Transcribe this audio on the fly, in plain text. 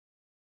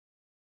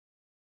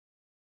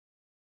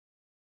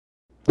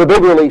The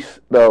big release,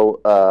 though,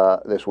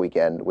 this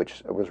weekend,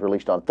 which was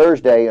released on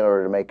Thursday in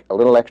order to make a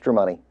little extra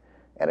money,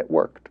 and it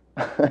worked.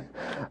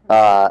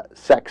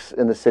 Sex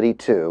in the City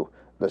 2,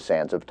 The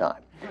Sands of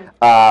Time.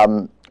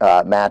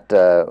 Matt,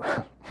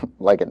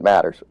 like it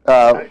matters.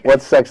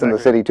 What's Sex in the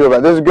City 2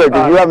 about? This is good,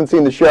 because you haven't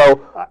seen the show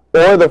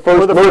or the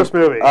first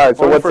movie. All right,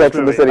 so what's Sex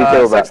in the City 2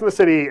 about? Sex in the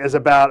City is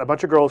about a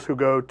bunch of girls who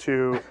go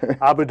to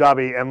Abu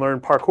Dhabi and learn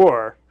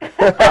parkour.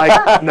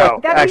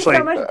 No, actually,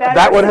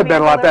 that would have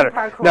been a lot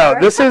better. No,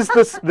 this is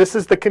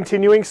the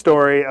continuing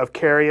story of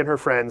Carrie and her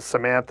friends,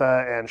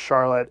 Samantha and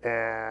Charlotte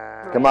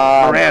and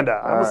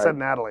Miranda. I almost said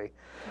Natalie.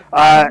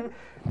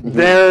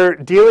 They're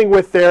dealing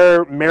with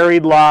their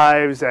married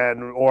lives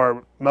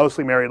or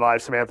mostly married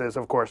lives. Samantha is,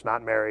 of course,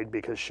 not married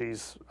because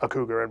she's a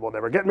cougar and will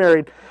never get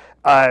married.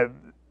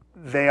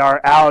 They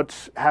are out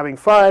having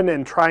fun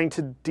and trying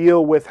to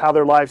deal with how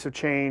their lives have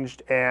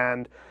changed.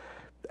 And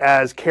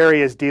as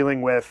Carrie is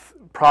dealing with,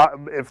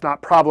 if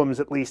not problems,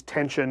 at least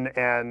tension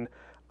and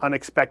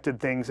unexpected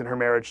things in her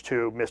marriage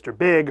to Mr.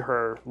 Big,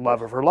 her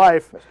love of her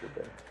life,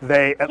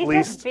 they at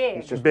least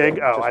He's just Big.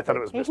 Oh, I thought it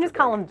was. You can just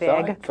call him Big.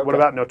 Okay. What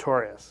about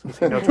Notorious? Is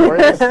he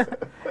notorious?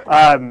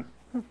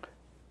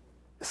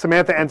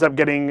 Samantha ends up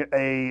getting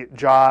a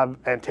job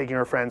and taking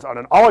her friends on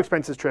an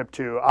all-expenses trip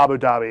to Abu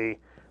Dhabi,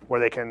 where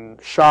they can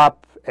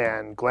shop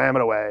and glam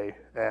it away.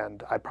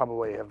 And I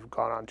probably have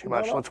gone on too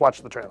much. Let's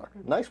watch the trailer.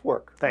 Nice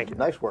work. Thank you.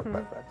 Nice work,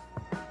 my friend.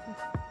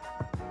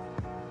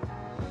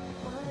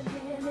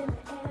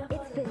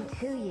 It's been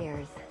 2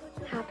 years.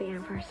 Happy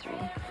anniversary.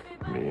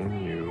 Me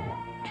and you,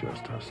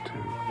 just us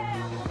two.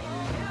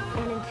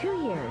 And in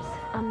 2 years,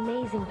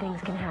 amazing things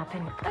can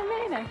happen.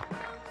 Amazing.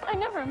 I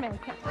never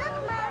make it.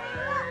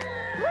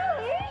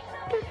 Really?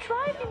 You're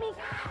driving me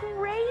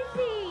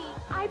crazy.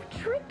 I've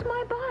tricked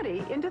my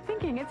body into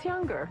thinking it's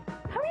younger.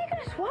 How are you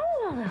going to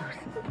swallow all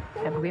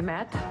those? Have we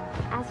met?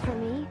 As for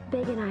me,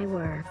 Big and I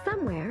were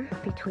somewhere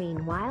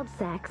between wild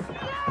sex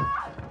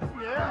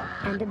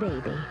and a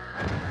baby.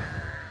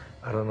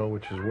 I don't know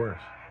which is worse.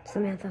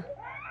 Samantha,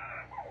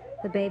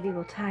 the baby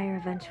will tire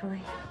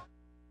eventually.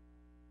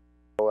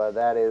 So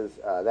that is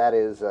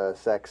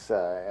Sex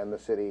and the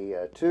City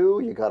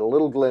 2. You got a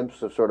little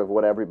glimpse of sort of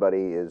what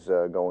everybody is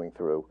going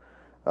through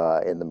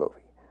in the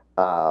movie.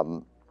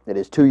 It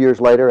is 2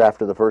 years later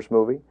after the first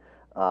movie.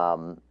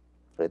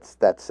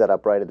 That's set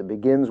up right. It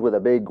begins with a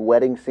big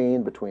wedding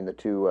scene between the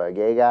two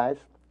gay guys.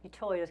 You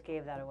totally just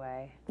gave that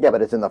away. Yeah,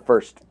 but it's in the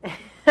first,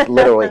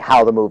 literally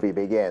how the movie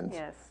begins.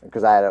 Yes.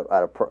 Because I had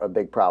a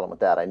big problem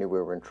with that. I knew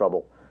we were in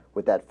trouble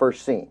with that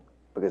first scene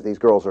because these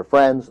girls are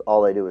friends.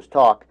 All they do is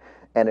talk.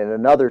 And in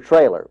another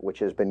trailer, which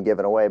has been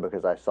given away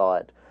because I saw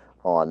it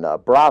on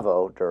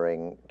Bravo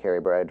during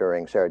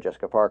Sarah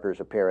Jessica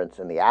Parker's appearance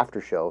in the after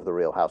show of The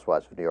Real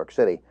Housewives of New York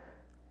City,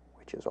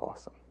 which is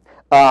awesome.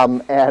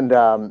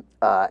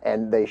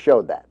 And they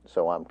showed that,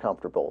 so I'm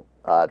comfortable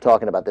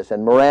talking about this.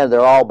 And Miranda,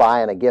 they're all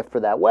buying a gift for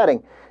that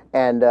wedding,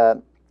 and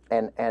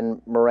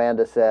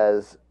Miranda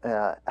says,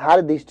 "How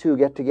did these two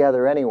get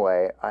together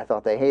anyway? I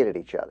thought they hated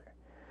each other."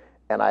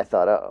 And I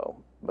thought, uh-oh,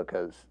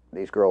 because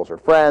these girls are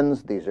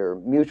friends, these are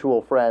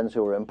mutual friends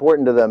who are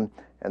important to them,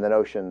 and the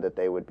notion that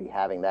they would be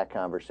having that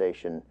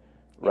conversation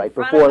right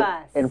before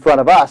in front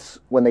of us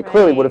when they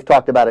clearly would have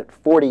talked about it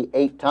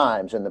 48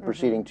 times in the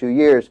preceding 2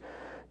 years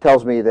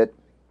tells me that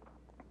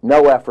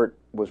no effort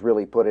was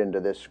really put into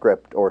this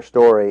script or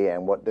story,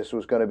 and what this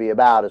was going to be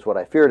about is what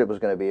I feared it was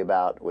going to be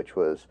about, which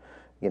was,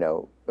 you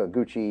know,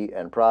 Gucci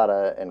and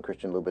Prada and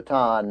Christian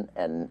Louboutin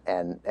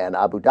and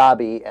Abu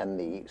Dhabi and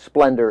the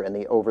splendor and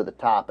the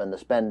over-the-top and the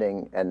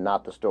spending, and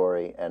not the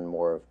story, and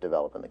more of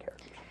developing the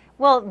characters.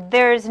 Well,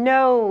 there's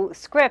no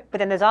script, but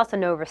then there's also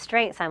no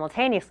restraint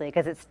simultaneously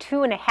because it's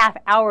 2.5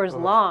 hours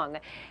long,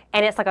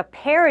 and it's like a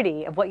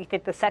parody of what you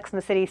think the Sex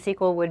and the City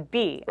sequel would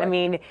be. Right. I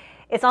mean,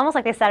 it's almost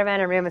like they sat around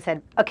in a room and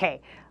said,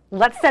 okay,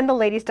 let's send the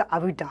ladies to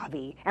Abu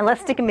Dhabi, and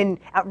let's stick them in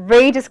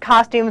outrageous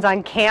costumes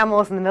on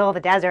camels in the middle of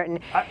the desert, and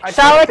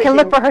Charlotte can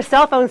look for her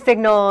cell phone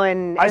signal.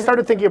 And I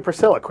started thinking of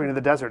Priscilla, Queen of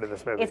the Desert, in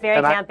this movie. It's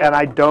very campy. And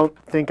I don't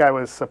think I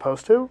was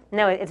supposed to.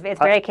 No, it's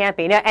very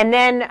campy. No, and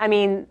then, I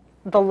mean,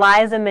 the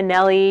Liza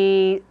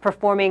Minnelli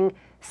performing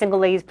Single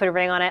Ladies Put a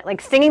Ring on It,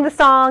 like singing the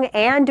song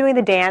and doing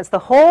the dance, the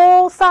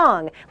whole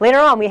song. Later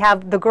on, we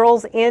have the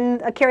girls in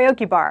a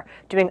karaoke bar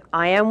doing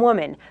I Am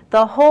Woman.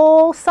 The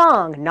whole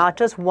song, not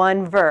just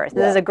one verse.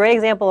 This is a great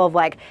example of,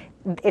 like,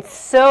 it's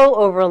so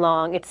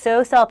overlong, it's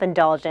so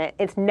self-indulgent,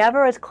 it's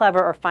never as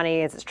clever or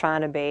funny as it's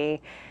trying to be.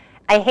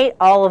 I hate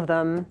all of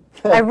them.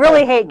 I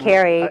really hate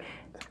Carrie.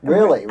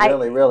 Really? I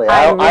only really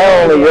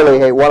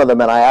hate one of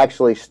them, and I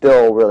actually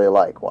still really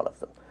like one of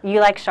them. You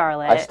like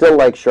Charlotte. I still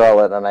like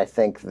Charlotte, and I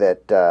think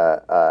that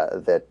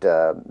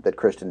that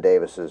Kristin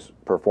Davis's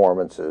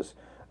performances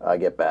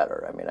get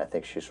better. I mean, I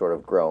think she's sort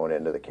of grown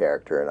into the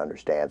character and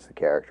understands the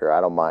character.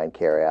 I don't mind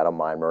Carrie. I don't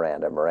mind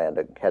Miranda.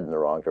 Miranda heading in the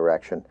wrong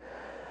direction.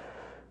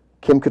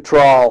 Kim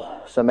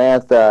Cattrall,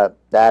 Samantha,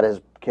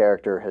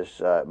 character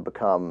has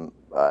become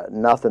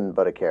nothing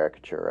but a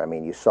caricature. I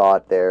mean, you saw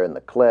it there in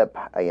the clip.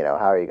 You know,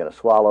 how are you going to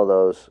swallow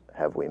those?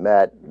 Have we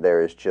met?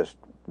 There is just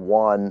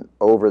one,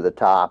 over the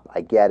top.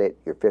 I get it.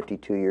 You're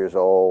 52 years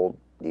old.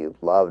 You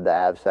love to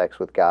have sex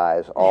with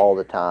guys all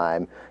the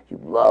time. You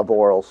love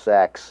oral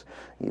sex.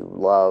 You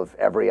love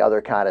every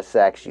other kind of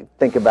sex. You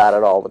think about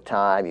it all the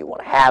time. You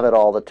want to have it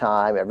all the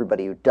time.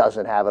 Everybody who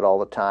doesn't have it all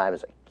the time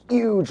is a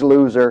huge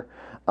loser.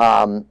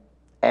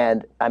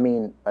 And I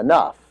mean,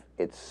 enough.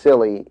 It's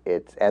silly.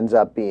 It ends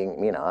up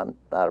being, you know, I'm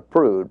not a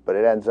prude, but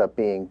it ends up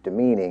being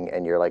demeaning,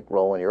 and you're like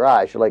rolling your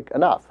eyes. You're like,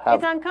 enough.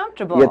 It's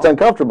uncomfortable. Yeah, it's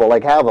uncomfortable.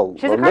 Like, have a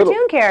She's a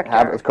cartoon character.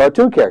 Have a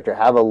cartoon character.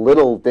 Have a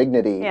little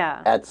dignity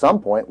at some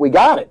point. We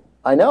got it.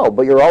 I know,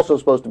 but you're also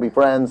supposed to be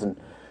friends, and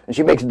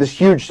she makes this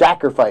huge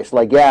sacrifice.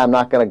 Like, yeah, I'm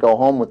not going to go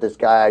home with this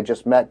guy I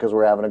just met because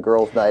we're having a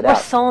girls' night out.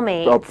 We're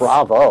soulmates. Oh,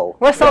 bravo.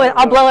 We're soulmates.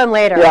 I'll blow him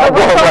later. Yeah, I'll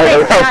blow him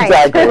later.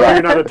 Exactly. Well,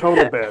 you're not a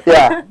total bitch.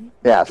 Yeah,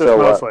 yeah. Just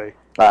mostly.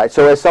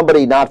 So as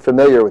somebody not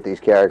familiar with these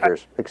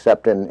characters,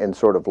 except in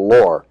sort of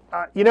lore.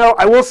 You know,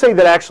 I will say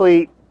that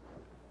actually,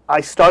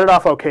 I started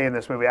off okay in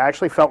this movie. I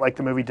actually felt like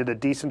the movie did a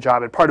decent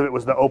job, and part of it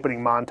was the opening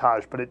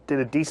montage, but it did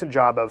a decent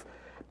job of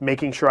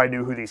making sure I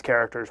knew who these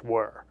characters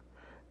were.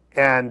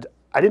 And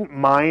I didn't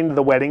mind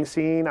the wedding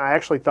scene. I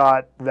actually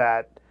thought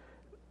that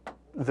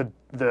the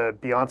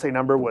Beyonce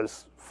number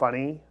was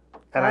funny,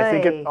 and I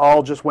think it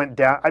all just went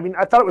down. I mean,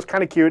 I thought it was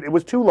kind of cute. It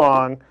was too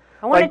long.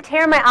 I want to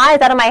tear my eyes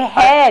out of my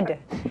head.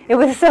 It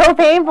was so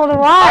painful to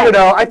watch. I don't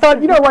know. I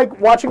thought, you know, like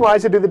watching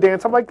Liza do the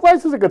dance, I'm like,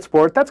 Liza's a good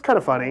sport. That's kind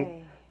of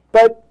funny.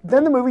 But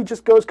then the movie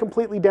just goes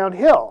completely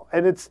downhill.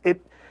 And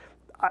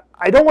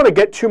I don't want to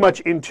get too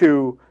much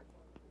into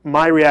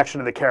my reaction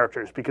to the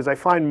characters because I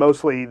find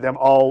mostly them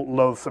all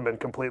loathsome and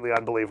completely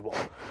unbelievable.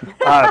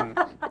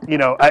 You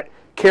know,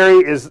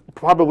 Carrie is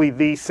probably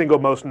the single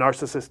most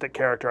narcissistic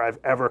character I've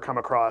ever come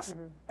across,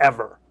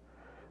 ever.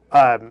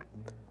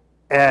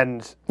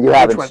 And you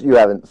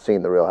haven't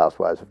seen The Real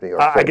Housewives of New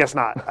York City. I guess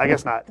not. I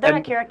guess not. They're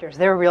not characters.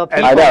 They're real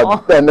people. I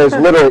know. And there's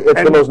literally,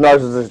 it's the most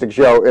narcissistic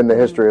show in the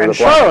history of the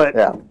planet.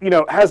 And Charlotte, you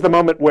know, has the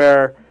moment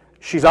where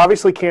she's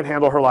obviously can't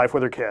handle her life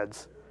with her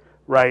kids,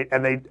 right?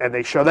 And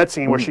they show that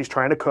scene where she's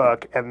trying to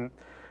cook, and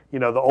you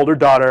know, the older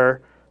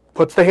daughter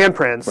puts the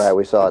handprints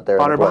we saw it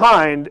there on her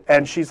behind,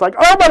 and she's like,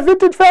 "Oh, my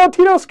vintage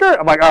Valentino skirt."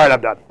 I'm like, "All right,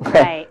 I'm done."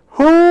 Right.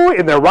 Who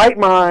in their right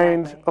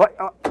mind,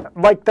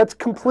 like that's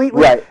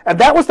completely, and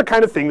that was the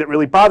kind of thing that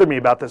really bothered me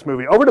about this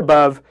movie. Over and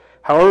above,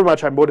 however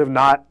much I would have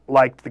not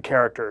liked the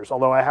characters,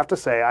 although I have to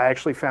say, I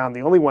actually found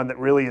the only one that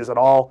really is at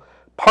all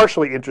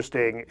partially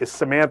interesting is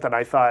Samantha, and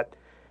I thought,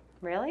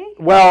 really?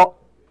 Well,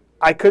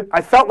 I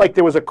felt like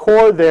there was a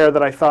core there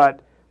that I thought,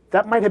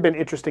 that might have been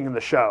interesting in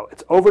the show.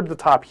 It's over the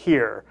top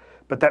here,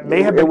 but that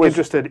may have been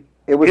interesting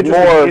in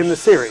the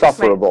series.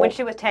 Sufferable. When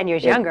she was 10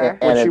 years younger.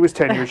 When she was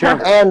 10 years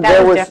younger. And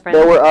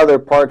there were other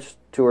parts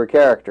to her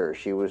character.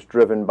 She was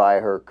driven by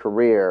her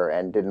career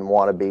and didn't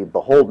want to be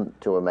beholden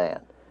to a man.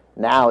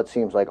 Now it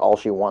seems like all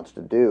she wants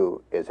to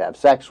do is have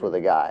sex with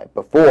a guy.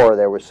 Before,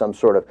 there was some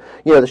sort of,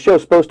 you know, the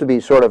show's supposed to be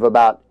sort of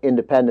about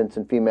independence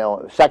and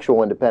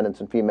sexual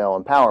independence and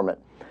female empowerment.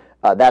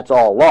 That's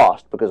all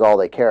lost because all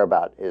they care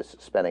about is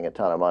spending a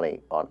ton of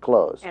money on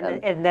clothes.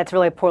 And that's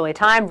really poorly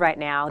timed right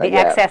now. The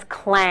excess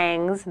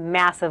clangs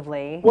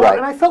massively. Well,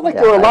 and I felt like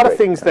there were a lot of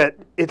things that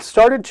it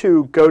started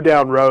to go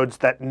down roads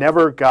that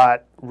never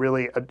got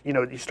really, you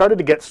know, you started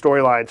to get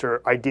storylines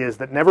or ideas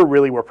that never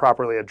really were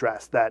properly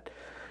addressed. That,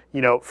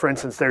 you know, for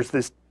instance, there's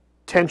this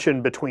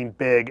tension between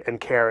Big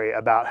and Carrie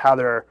about how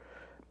their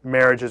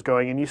marriage is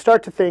going. And you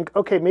start to think,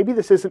 okay, maybe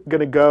this isn't going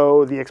to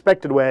go the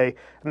expected way.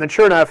 And then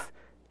sure enough,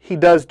 he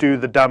does do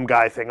the dumb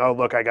guy thing. Oh,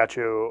 look, I got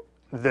you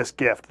this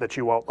gift that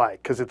you won't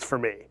like because it's for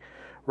me,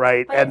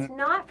 right? But it's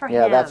not for him.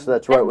 Yeah,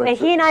 that's right.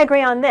 He and I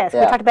agree on this.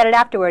 We talked about it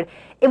afterward.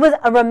 It was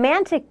a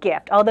romantic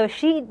gift, although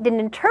she didn't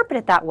interpret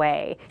it that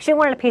way. She didn't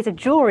want a piece of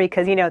jewelry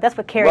because, you know, that's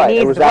what Carrie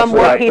needs, one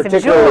more piece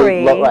of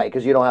jewelry. Right,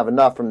 because you don't have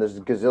enough from this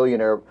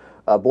gazillionaire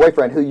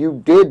boyfriend who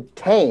you did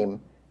tame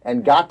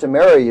and got to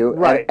marry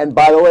you, and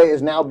by the way,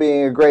 is now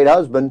being a great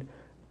husband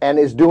and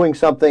is doing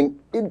something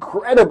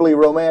incredibly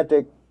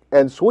romantic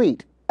and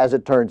sweet, as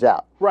it turns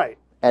out. Right.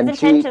 And the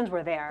tensions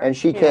were there. And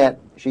she can't,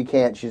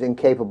 she's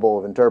incapable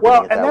of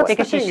interpreting it that way.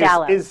 Because she's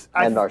shallow.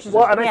 And narcissistic.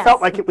 Well, and I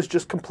felt like it was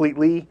just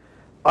completely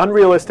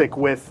unrealistic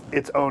with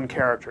its own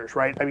characters,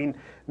 right? I mean,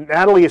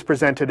 Natalie is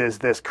presented as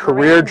this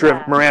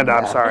career-driven... Miranda,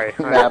 I'm sorry.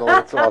 Natalie,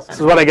 it's awesome. This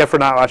is what I get for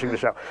not watching the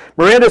show.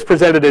 Miranda is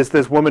presented as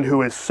this woman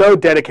who is so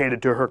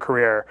dedicated to her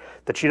career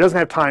that she doesn't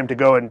have time to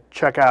go and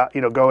check out, you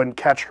know, go and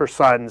catch her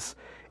son's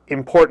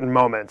important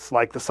moments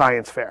like the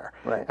science fair.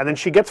 Right. And then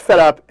she gets fed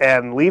up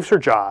and leaves her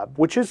job,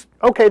 which is,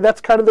 okay,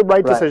 that's kind of the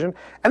right decision.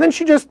 And then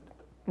she just,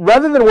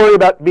 rather than worry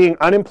about being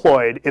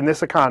unemployed in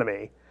this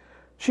economy,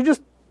 she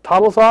just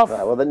toddles off to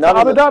Abu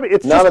Dhabi.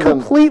 It's just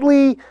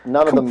completely...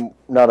 None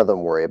of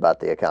them worry about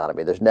the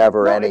economy. There's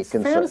never any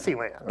concern. It's fantasy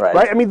land,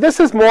 right? I mean,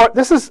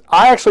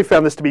 I actually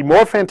found this to be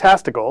more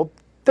fantastical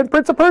than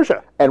Prince of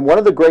Persia. And one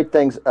of the great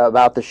things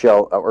about the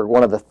show, or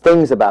one of the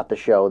things about the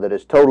show that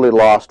is totally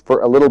lost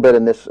for a little bit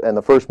in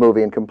the first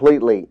movie and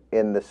completely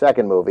in the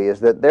second movie, is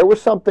that there was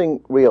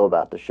something real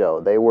about the show.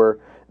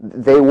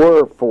 they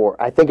were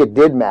I think it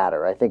did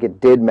matter. I think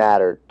it did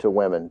matter to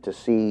women to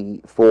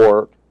see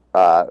four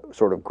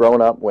sort of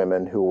grown-up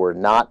women who were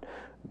not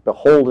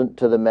beholden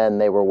to the men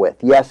they were with.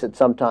 Yes,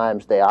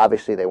 sometimes they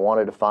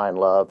wanted to find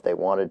love, they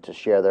wanted to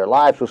share their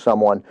lives with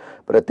someone,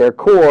 but at their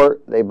core,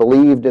 they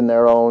believed in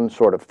their own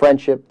sort of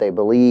friendship, they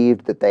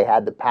believed that they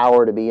had the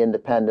power to be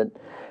independent.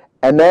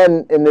 And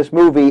then in this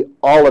movie,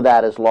 all of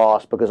that is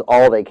lost because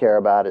all they care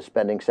about is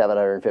spending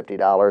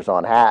 $750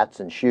 on hats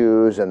and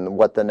shoes and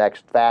what the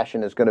next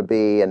fashion is going to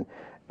be, and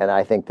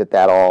I think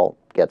that all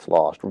gets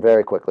lost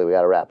very quickly. We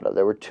got to wrap it up.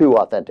 There were 2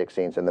 authentic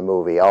scenes in the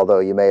movie, although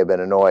you may have been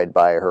annoyed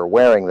by her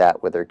wearing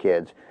that with her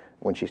kids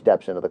when she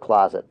steps into the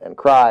closet and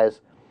cries.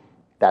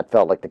 That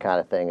felt like the kind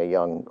of thing a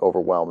young,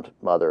 overwhelmed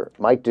mother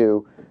might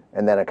do.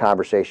 And then a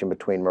conversation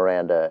between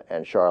Miranda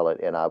and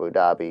Charlotte in Abu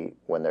Dhabi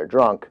when they're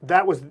drunk.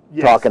 That was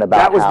talking about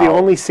that was the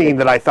only scene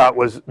that I thought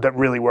that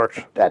really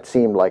worked. That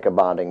seemed like a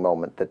bonding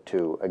moment that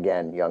 2,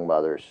 again, young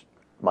mothers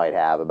might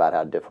have about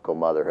how difficult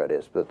motherhood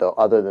is. But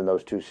other than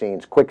those 2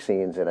 scenes, quick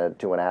scenes in a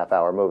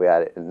 2.5-hour movie,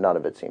 none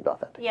of it seemed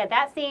authentic. Yeah,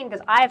 that scene,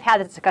 because I've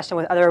had this discussion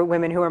with other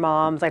women who are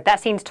moms, like that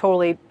scene's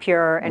totally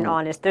pure and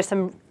honest. There's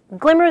some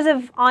glimmers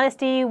of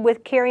honesty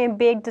with Carrie and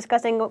Big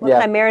discussing what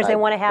kind of marriage they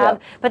want to have,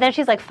 but then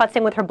she's like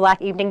futzing with her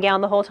black evening gown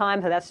the whole time,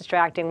 so that's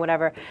distracting,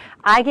 whatever.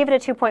 I gave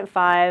it a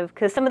 2.5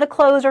 because some of the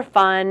clothes are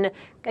fun.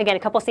 Again, a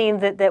couple scenes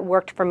that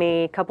worked for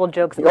me, a couple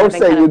jokes. You always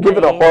say you give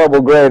it a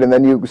horrible grade and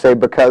then you say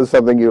because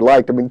something you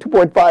liked. I mean,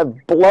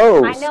 2.5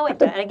 blows. I know it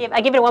does. I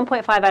give it a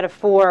 1.5 out of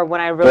 4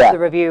 when I wrote the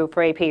review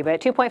for AP, but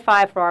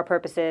 2.5 for our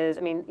purposes.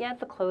 I mean, yeah,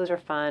 the clothes are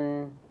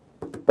fun.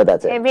 But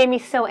that's it. It made me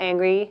so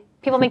angry.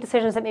 People make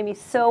decisions that made me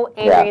so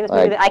angry in this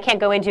movie that I can't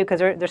go into because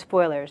they're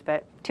spoilers,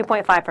 but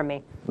 2.5 from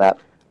me. Matt?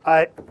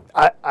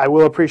 I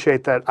will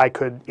appreciate that I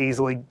could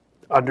easily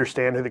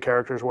understand who the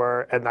characters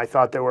were, and I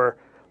thought there were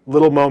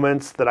little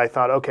moments that I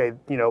thought, okay,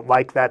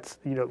 like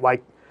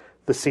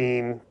the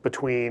scene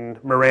between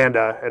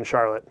Miranda and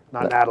Charlotte,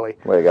 not Natalie.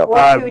 There you go. Or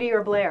Tootie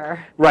or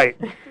Blair. Right.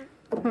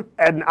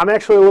 And I'm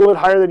actually a little bit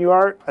higher than you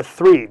are, a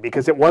 3,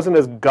 because it wasn't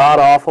as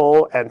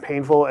god-awful and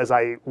painful as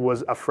I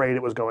was afraid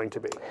it was going to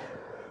be.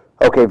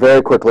 Okay,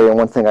 very quickly, and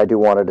one thing I do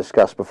want to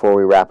discuss before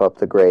we wrap up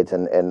the grades,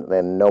 and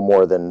no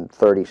more than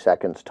 30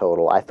 seconds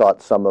total. I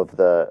thought some of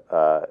the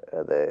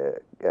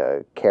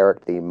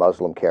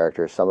Muslim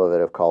characters, some of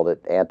it have called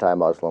it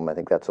anti-Muslim. I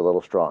think that's a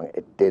little strong.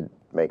 It did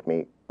make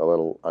me a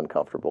little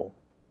uncomfortable.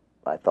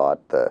 I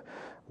thought the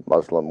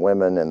Muslim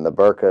women in the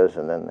burqas,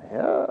 and then,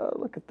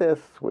 look at this.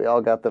 We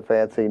all got the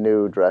fancy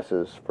new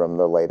dresses from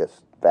the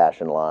latest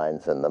fashion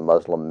lines, and the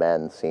Muslim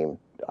men seemed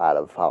out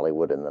of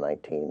Hollywood in the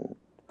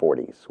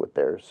 1940s with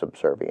their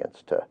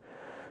subservience to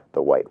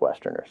the white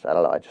Westerners. I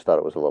don't know. I just thought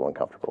it was a little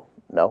uncomfortable.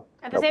 No?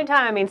 At the same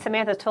time, I mean,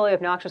 Samantha's totally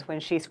obnoxious when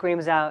she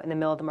screams out in the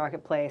middle of the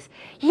marketplace,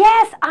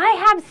 "Yes, I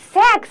have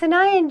sex and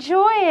I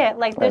enjoy it."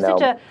 Like, there's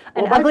such an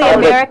ugly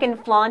American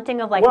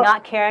flaunting of, like,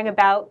 not caring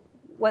about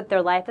what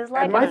their life is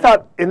like. And my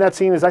thought in that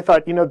scene is I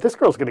thought, this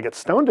girl's going to get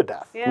stoned to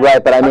death. Yeah.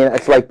 Right, but I mean,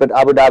 it's like, but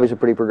Abu Dhabi's a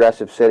pretty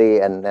progressive city,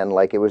 and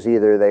like it was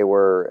either they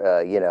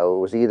were, it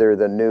was either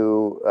the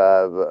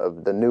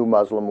new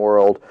Muslim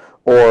world,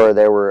 or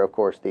there were, of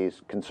course,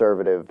 these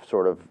conservative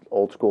sort of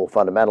old school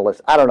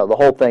fundamentalists. I don't know. The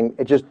whole thing,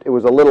 it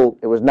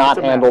was not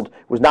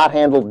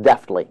handled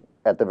deftly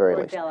at the very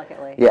least.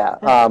 Delicately. Yeah.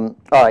 All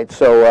right.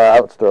 So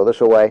let's throw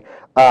this away.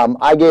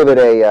 I gave it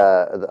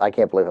I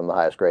can't believe I'm the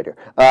highest grade here.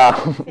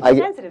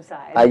 Sensitive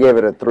side. I gave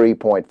it a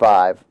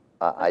 3.5.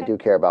 I do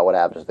care about what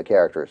happens to the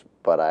characters,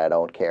 but I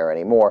don't care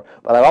anymore.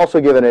 But I've also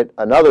given it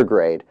another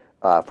grade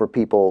for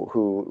people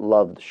who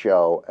love the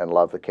show and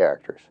love the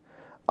characters.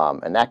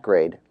 And that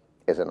grade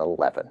is an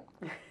 11.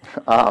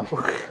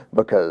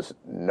 Because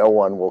no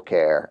one will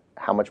care.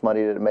 How much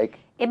money did it make?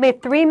 It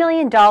made $3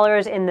 million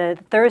in the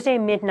Thursday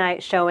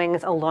midnight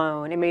showings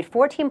alone. It made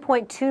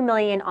 $14.2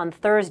 million on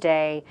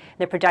Thursday.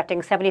 They're projecting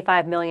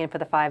 $75 million for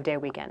the 5-day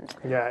weekend.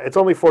 Yeah, it's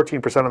only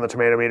 14% on the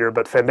tomato meter,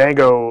 but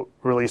Fandango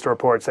released a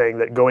report saying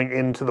that going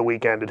into the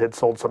weekend, it had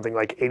sold something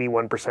like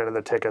 81% of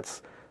the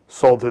tickets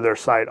sold through their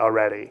site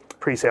already,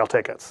 pre-sale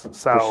tickets.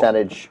 So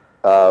percentage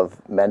of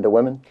men to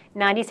women?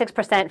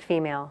 96%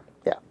 female.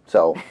 Yeah,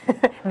 so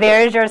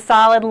there's your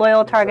solid,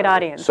 loyal target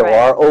audience. So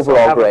our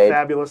overall grade,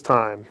 have a fabulous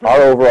time.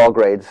 Our overall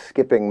grade,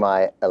 skipping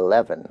my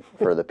 11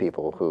 for the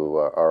people who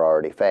are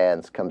already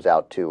fans, comes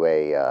out to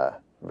a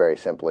very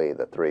simply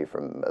the 3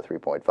 from a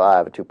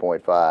 3.5, a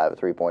 2.5, a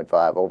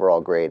 3.5.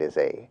 Overall grade is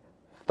a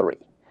 3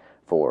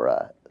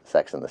 for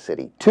Sex and the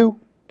City 2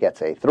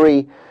 gets a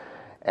 3.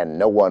 And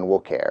no one will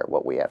care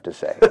what we have to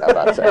say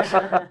about Sex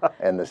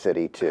and the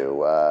City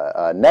 2.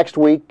 Next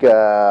week,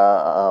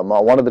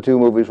 one of the 2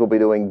 movies we'll be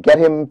doing Get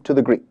Him to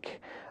the Greek,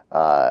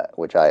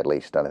 which I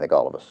think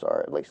all of us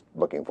are at least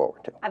looking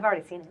forward to. I've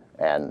already seen it.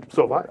 And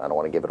so have I. I don't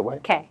want to give it away.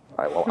 Okay.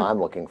 All right, well,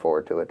 I'm looking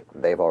forward to it.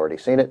 They've already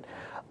seen it.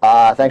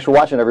 Thanks for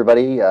watching,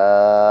 everybody.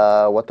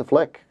 What the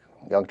Flick,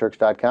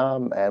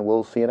 YoungTurks.com, and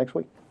we'll see you next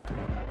week.